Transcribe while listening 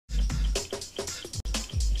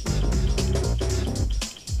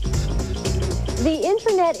The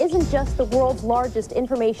internet isn't just the world's largest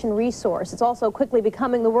information resource. It's also quickly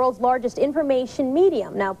becoming the world's largest information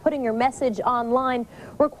medium. Now, putting your message online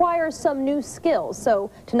requires some new skills. So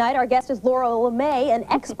tonight our guest is Laura Lemay, an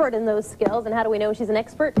expert in those skills. And how do we know she's an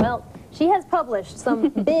expert? Well, she has published some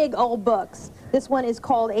big old books. This one is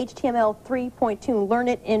called HTML 3.2, Learn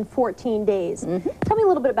It in 14 Days. Tell me a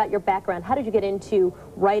little bit about your background. How did you get into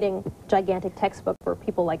writing gigantic textbook for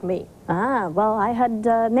people like me? Well, I had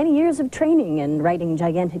many years of training in writing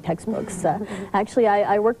gigantic textbooks. Actually,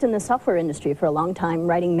 I worked in the software industry for a long time,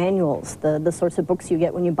 writing manuals, the sorts of books you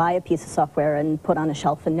get when you buy a piece of software and put on a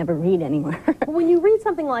shelf and never read anywhere. When you read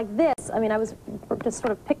something like this, I mean, I was just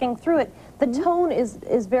sort of picking through it, the tone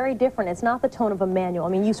is very different. It's not the tone of a manual. I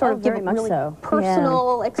mean, you sort of give a really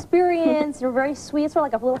personal experience. You're very sweet. It's sort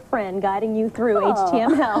of like a little friend guiding you through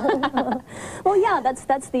HTML. Well, yeah,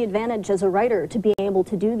 that's the advantage as a writer, to be able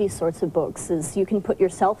to do these sorts of books, is you can put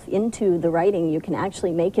yourself into the writing. You can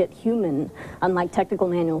actually make it human, unlike technical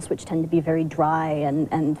manuals, which tend to be very dry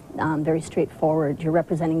and very straightforward. You're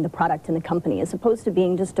representing the product and the company, as opposed to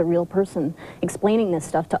being just a real person explaining this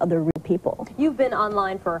stuff to other real people. You've been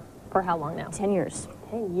online for how long now? 10 years.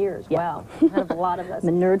 10 years, Yep. Wow. Kind of a lot of us. I'm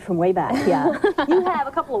a nerd from way back, yeah. You have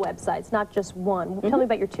a couple of websites, not just one. Tell me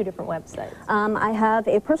about your two different websites. I have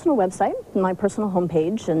a personal website, my personal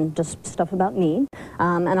homepage, and just stuff about me.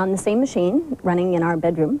 And on the same machine, running in our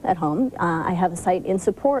bedroom at home, I have a site in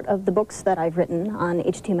support of the books that I've written on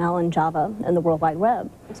HTML and Java and the World Wide Web.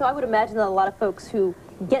 So I would imagine that a lot of folks who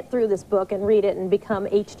get through this book and read it and become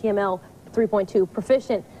HTML 3.2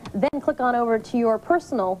 proficient, then click on over to your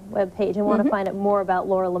personal webpage and want to find out more about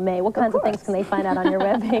Laura Lemay. What kinds of things can they find out on your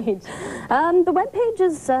webpage? The webpage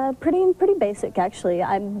is pretty basic, actually.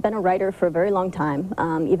 I've been a writer for a very long time.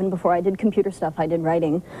 Even before I did computer stuff, I did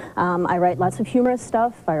writing. I write lots of humorous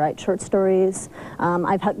stuff. I write short stories.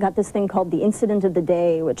 I've got this thing called the Incident of the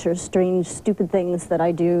Day, which are strange, stupid things that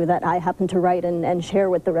I do that I happen to write and share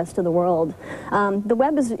with the rest of the world. The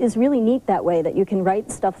web is really neat that way, that you can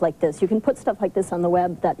write stuff like this. You can put stuff like this on the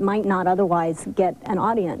web that might not otherwise get an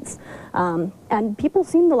audience. And people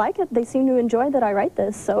seem to like it. They seem to enjoy that I write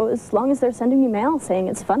this. So as long as they're sending me mail saying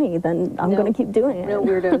it's funny, then I'm going to keep doing it. No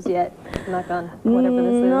weirdos yet. Knock on whatever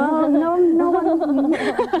this is. No one.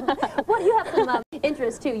 Well, you have some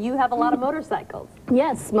interest too. You have a lot of motorcycles.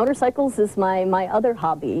 Yes, motorcycles is my other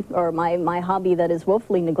hobby, or my hobby that is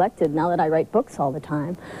woefully neglected now that I write books all the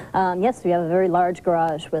time. Yes, we have a very large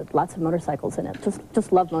garage with lots of motorcycles in it.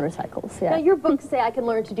 Just love motorcycles. Yeah. Now, your books say I can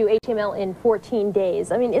learn to do HTML in 14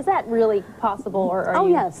 days. I mean, is that really possible, or are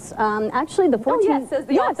you... yes. Actually, the 14... Oh, yes, says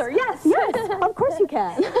the author. Yes. Yes, of course you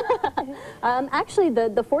can. Actually,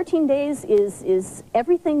 the 14 days is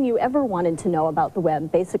everything you ever wanted to know about the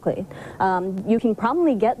web, basically. You can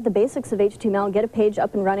probably get the basics of HTML, get a page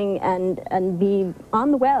up and running, and be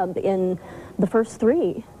on the web in the first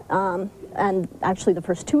 3. And actually the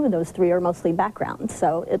first 2 of those 3 are mostly background.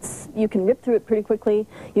 So you can rip through it pretty quickly.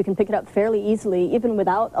 You can pick it up fairly easily, even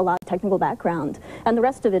without a lot of technical background. And the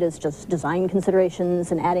rest of it is just design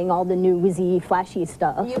considerations and adding all the new whizzy, flashy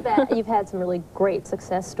stuff. You've had some really great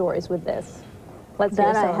success stories with this.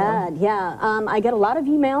 That I had, yeah. I get a lot of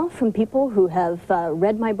email from people who have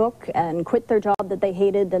read my book and quit their job that they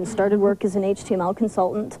hated and started work as an HTML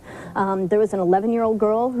consultant. There was an 11-year-old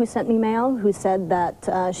girl who sent me mail who said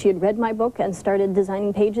that she had read my book and started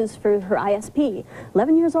designing pages for her ISP.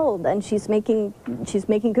 11 years old, and she's making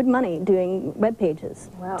good money doing web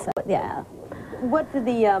pages. Wow. So, yeah. What did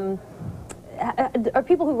the are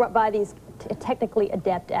people who buy these technically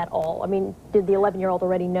adept at all? I mean, did the 11-year-old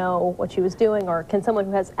already know what she was doing, or can someone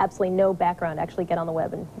who has absolutely no background actually get on the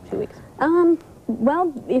web in 2 weeks?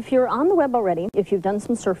 Well, if you're on the web already, if you've done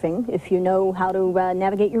some surfing, if you know how to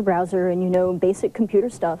navigate your browser and you know basic computer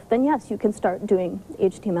stuff, then yes, you can start doing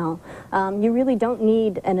HTML. You really don't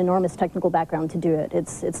need an enormous technical background to do it.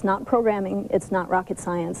 It's not programming, it's not rocket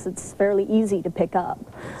science, it's fairly easy to pick up.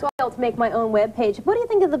 So I'll be able to make my own web page. What do you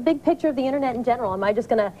think of the big picture of the internet in general? Am I just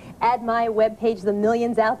going to add my web page to the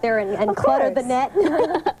millions out there and clutter the net?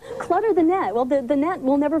 Clutter the net. Well, the net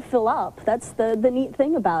will never fill up. That's the neat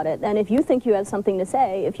thing about it. And if you think you have something to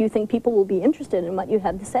say, if you think people will be interested in what you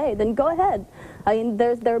have to say, then go ahead. I mean,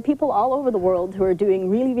 there are people all over the world who are doing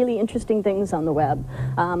really, really interesting things on the web,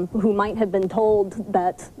 who might have been told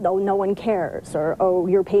that, oh, no one cares, or, oh,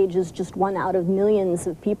 your page is just one out of millions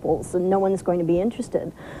of people's and no one's going to be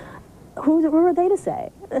interested. Who are they to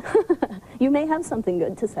say? You may have something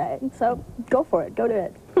good to say, so go for it. Go do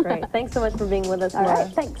it. Great. Thanks so much for being with us, Laura. All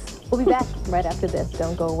right, thanks. We'll be back right after this.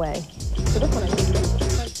 Don't go away. So this one